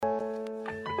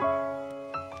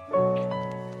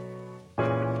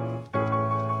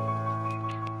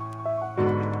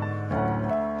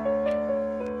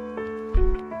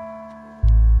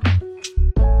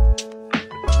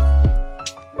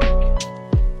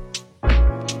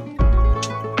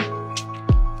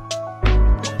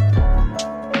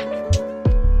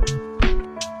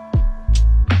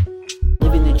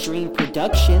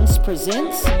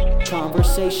presents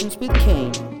Conversations with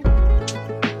Kane.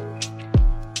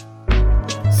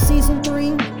 Season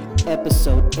 3,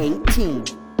 Episode 18.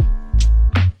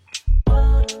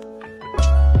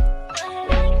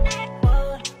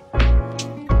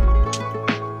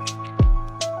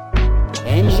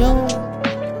 Enjoy.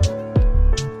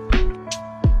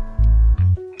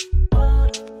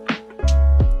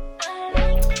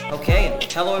 Okay,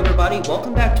 hello everybody.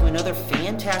 Welcome back to another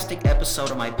fantastic episode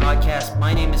of my podcast.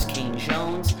 My name is Kane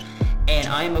Jones, and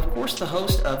I am, of course, the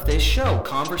host of this show,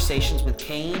 Conversations with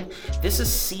Kane. This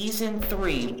is Season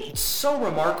 3. It's so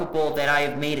remarkable that I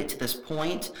have made it to this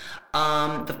point.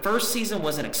 The first season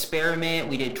was an experiment.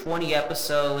 We did 20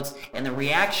 episodes, and the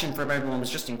reaction from everyone was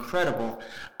just incredible.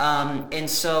 And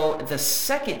so the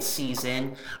second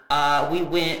season, we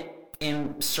went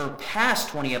and surpassed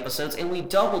 20 episodes, and we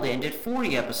doubled it and did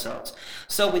 40 episodes.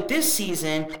 So with this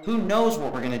season, who knows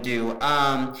what we're going to do.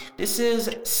 This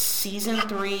is Season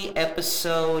 3,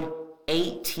 Episode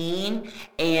 18,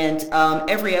 and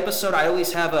every episode I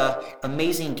always have a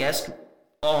amazing guest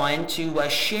on to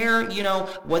share,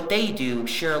 what they do,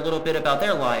 share a little bit about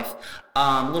their life,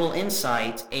 little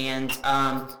insight, and,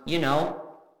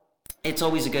 it's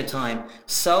always a good time.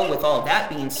 So with all that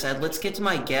being said, let's get to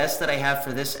my guest that I have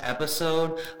for this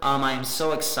episode. I am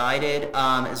so excited.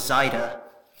 Zaida,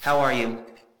 how are you?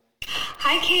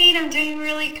 Hi, Kate. I'm doing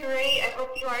really great. I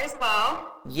hope you are as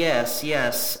well. Yes,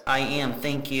 I am.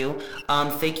 Thank you.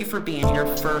 Thank you for being here,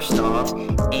 first off.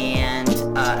 And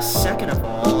second of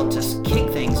all, just kick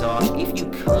things off, if you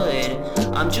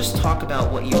could, just talk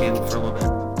about what you do for a little bit.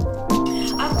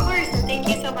 Of course, and thank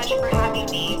you so much for having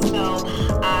me. So,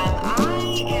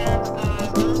 I am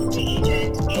a real estate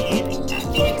agent in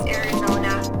Phoenix,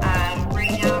 Arizona.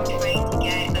 Right now, I'm trying to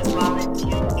get as well into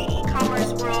the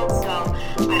e-commerce world. So,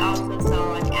 I also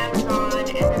sell on Amazon, and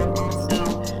then I'm also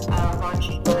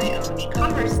launching my own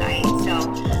e-commerce site. So,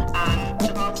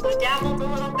 I've also dabbled a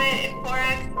little bit in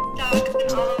Forex, stocks,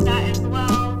 and all of that as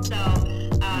well. So,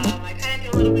 I kind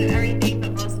of do a little bit of everything,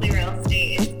 but mostly real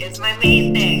estate is my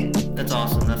main thing. That's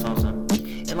awesome.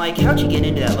 And how'd you get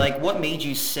into that? What made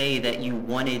you say that you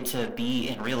wanted to be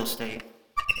in real estate?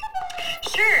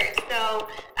 Sure. So,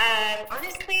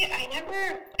 honestly, I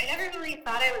never really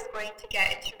thought I was going to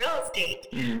get into real estate.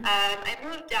 Mm-hmm. I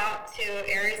moved out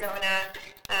to Arizona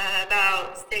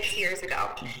about 6 years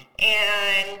ago,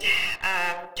 and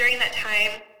during that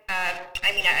time,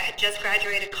 I had just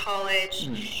graduated college,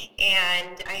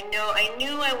 and I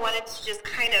knew I wanted to just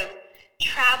kind of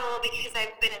travel because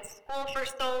I've been in school for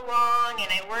so long,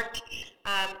 and I worked,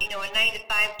 a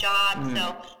 9-to-5 job.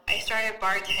 So I started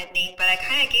bartending, but I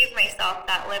kind of gave myself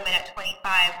that limit at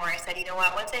 25, where I said, you know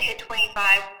what, once I hit 25,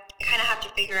 I kind of have to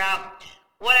figure out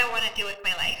what I want to do with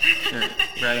my life. Sure.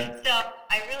 Right. So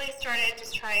I really started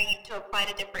just trying to apply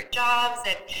to different jobs,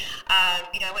 and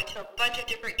I went to a bunch of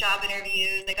different job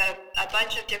interviews. I got a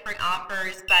bunch of different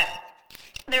offers, but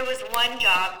there was one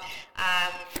job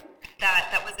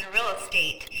that was in real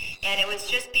estate, and it was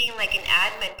just being like an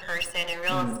admin person in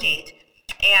real estate,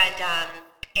 and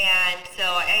so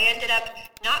I ended up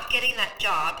not getting that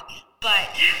job, but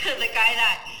the guy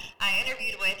that I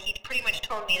interviewed with, he pretty much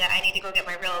told me that I need to go get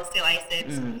my real estate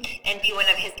license and be one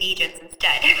of his agents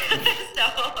instead.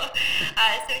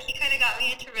 So he kind of got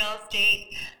me into real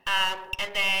estate,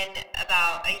 and then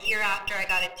about a year after I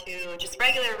got into just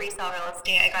regular resale real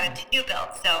estate, I got into new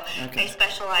builds. So I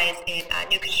specialize in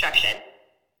new construction.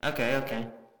 Okay.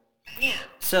 Yeah.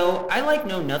 So I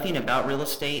know nothing about real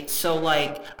estate. So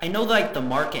I know the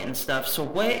market and stuff. So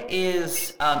what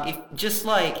is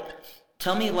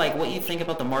tell me what you think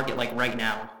about the market right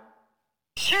now.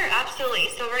 Sure, absolutely.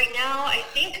 So right now, I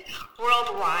think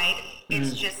worldwide,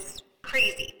 it's just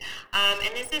crazy.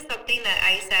 And this is something that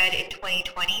I said in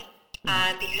 2020,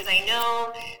 because I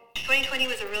know 2020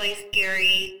 was a really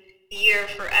scary year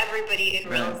for everybody in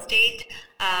real estate,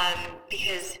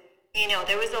 because,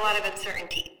 there was a lot of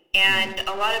uncertainty. And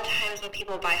a lot of times when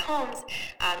people buy homes,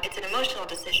 it's an emotional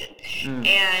decision.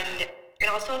 And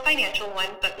also a financial one,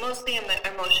 but mostly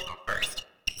emotional first.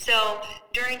 So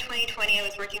during 2020, I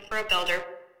was working for a builder,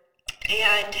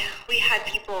 and we had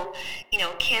people,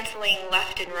 canceling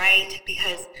left and right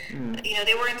because,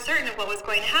 they were uncertain of what was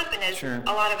going to happen, as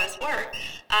a lot of us were.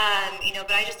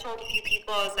 But I just told a few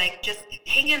people, I was like, just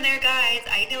hang in there, guys.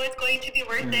 I know it's going to be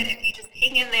worth it if you just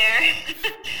hang in there.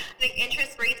 I think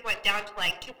interest rates went down to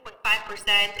 2.5%,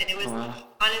 and it was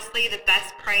honestly the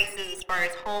best prices as far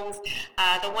as homes.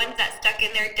 The ones that stuck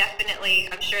in there, definitely,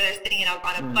 I'm sure they're sitting on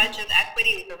a bunch of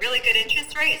equity with a really good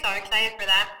interest rate, so I'm excited for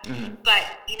that. But,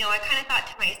 I kind of thought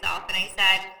to myself, and I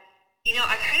said,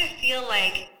 I kind of feel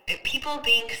like people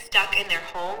being stuck in their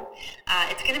home,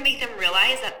 it's going to make them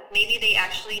realize that maybe they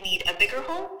actually need a bigger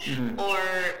home, or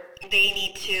they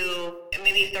need to,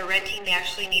 maybe if they're renting, they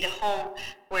actually need a home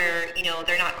where,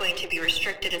 they're not going to be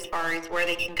restricted as far as where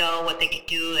they can go, what they can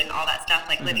do, and all that stuff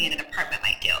like living in an apartment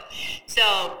might do.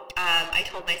 So I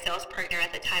told my sales partner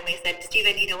at the time, I said,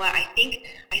 Steven, you know what, I think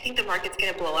the market's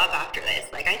going to blow up after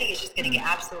this. Like, I think it's just going to get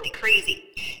absolutely crazy.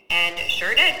 And it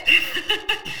sure did.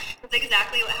 That's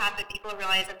exactly what happened. People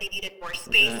realized that they needed more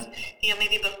space.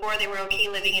 Maybe before they were okay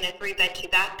living in a 3-bed,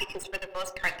 2-bath because for the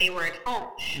most part they were at home.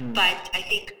 But I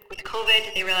think with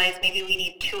COVID, they realized maybe we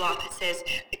need 2 offices.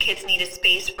 The kids need a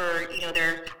space for,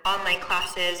 their online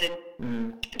classes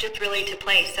and just really to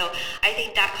play. So I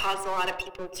think that caused a lot of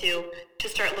people to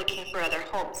start looking for other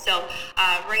homes. So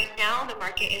right now the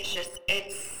market is just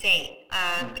insane.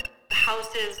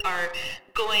 Houses are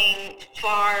going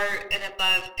far and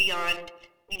above beyond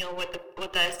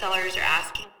what the sellers are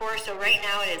asking for. So right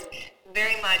now it is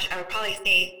very much, I would probably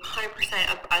say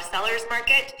 100% of a seller's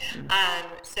market.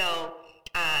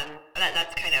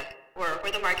 That's kind of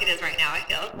where the market is right now, I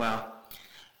feel. Wow.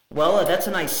 Well, that's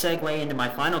a nice segue into my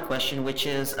final question, which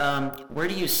is, where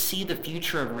do you see the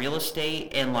future of real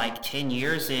estate in like 10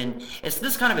 years? And it's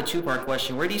this kind of a 2-part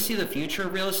question. Where do you see the future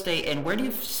of real estate, and where do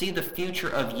you see the future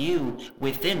of you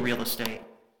within real estate?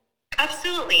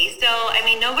 Absolutely. So,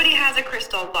 nobody has a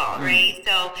crystal ball, right?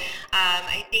 So,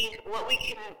 I think what we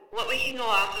can go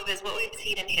off of is what we've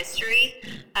seen in history,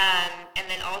 and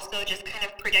then also just kind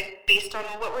of predict based on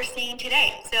what we're seeing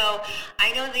today. So,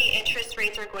 I know the interest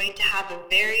rates are going to have a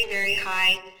very, very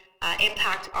high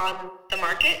impact on the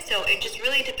market. So, it just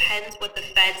really depends what the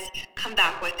Feds come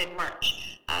back with in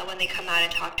March when they come out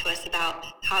and talk to us about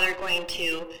how they're going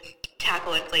to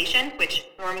tackle inflation, which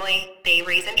normally they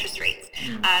raise interest rates.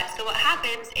 So what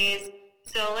happens is,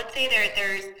 so let's say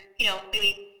there's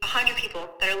maybe 100 people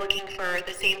that are looking for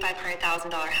the same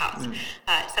 $500,000 house.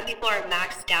 Some people are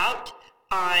maxed out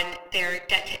on their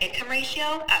debt to income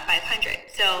ratio at 500.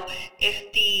 So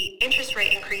if the interest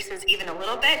rate increases even a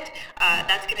little bit,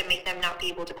 that's going to make them not be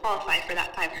able to qualify for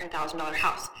that $500,000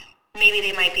 house. Maybe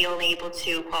they might be only able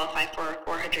to qualify for a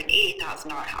 $480,000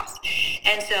 house.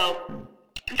 And so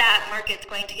that market's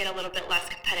going to get a little bit less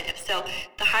competitive. So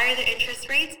the higher the interest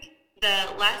rates, the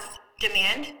less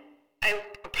demand.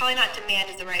 Probably not demand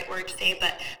is the right word to say,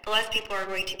 but the less people are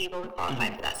going to be able to qualify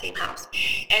for that same house.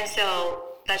 And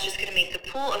so that's just going to make the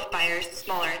pool of buyers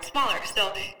smaller and smaller.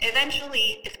 So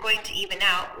eventually it's going to even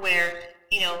out where,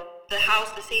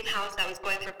 the same house that was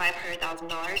going for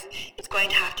 $500,000, it's going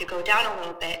to have to go down a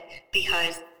little bit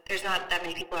because there's not that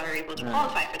many people that are able to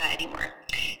qualify for that anymore.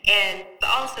 But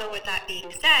also with that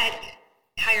being said,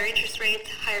 higher interest rates,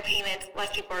 higher payments, less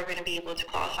people are going to be able to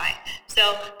qualify.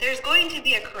 So there's going to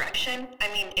be a correction.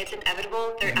 It's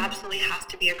inevitable. There absolutely has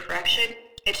to be a correction.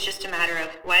 It's just a matter of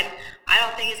when. I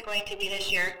don't think it's going to be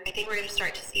this year. I think we're going to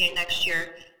start to see it next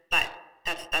year, but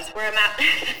that's where I'm at.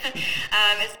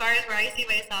 As far as where I see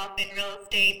myself in real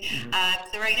estate,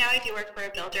 so right now I do work for a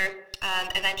builder.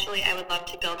 Eventually I would love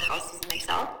to build houses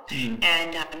myself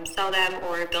and sell them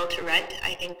or build to rent.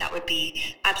 I think that would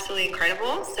be absolutely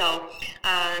incredible. So,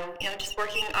 just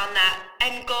working on that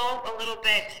end goal a little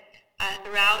bit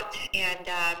throughout. And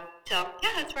so, yeah,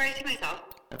 that's where I see myself.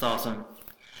 That's awesome.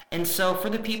 And so for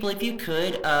the people, if you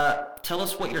could, tell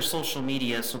us what your social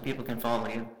media is so people can follow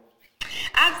you.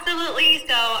 Absolutely.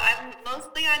 So I'm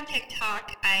mostly on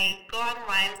TikTok. I go on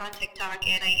lives on TikTok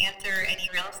and I answer any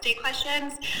real estate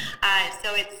questions.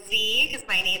 So it's Z, because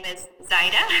my name is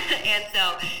Zaida. And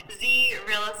so Z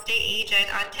Real Estate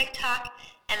Agent on TikTok.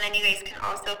 And then you guys can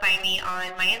also find me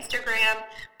on my Instagram,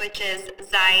 which is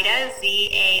Zaida,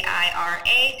 ZAIRA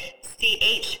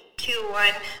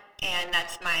CH21. And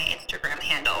that's my Instagram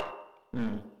handle.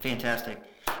 Fantastic.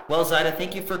 Well, Zaida,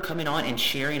 thank you for coming on and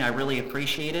sharing. I really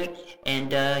appreciate it.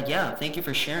 And thank you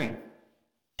for sharing.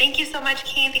 Thank you so much,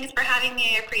 Kane. Thanks for having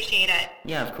me. I appreciate it.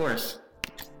 Yeah, of course.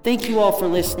 Thank you all for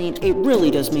listening. It really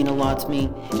does mean a lot to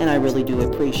me, and I really do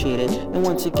appreciate it. And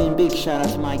once again, big shout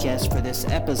out to my guest for this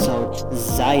episode,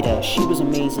 Zaida. She was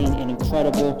amazing and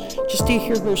incredible. Just to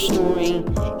hear her story,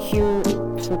 hear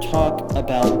her talk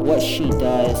about what she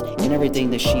does and everything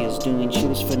that she is doing. She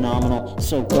was phenomenal,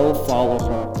 so go follow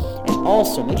her. And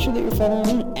also, make sure that you're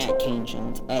following me at Kane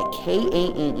Jones, at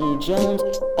Kane Jones.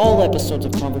 All episodes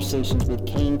of Conversations with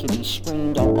Kane can be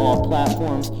streamed on all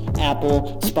platforms,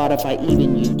 Apple, Spotify,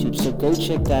 even YouTube. So go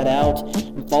check that out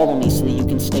and follow me so that you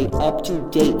can stay up to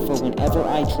date for whenever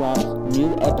I drop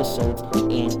new episodes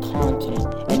and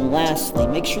content. And lastly,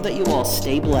 make sure that you all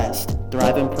stay blessed,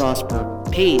 thrive, and prosper.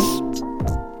 Peace.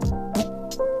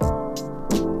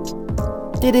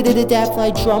 That Fly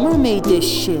drummer made this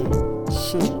shit.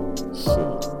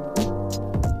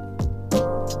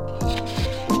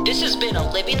 This has been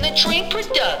a Living the Dream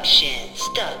production.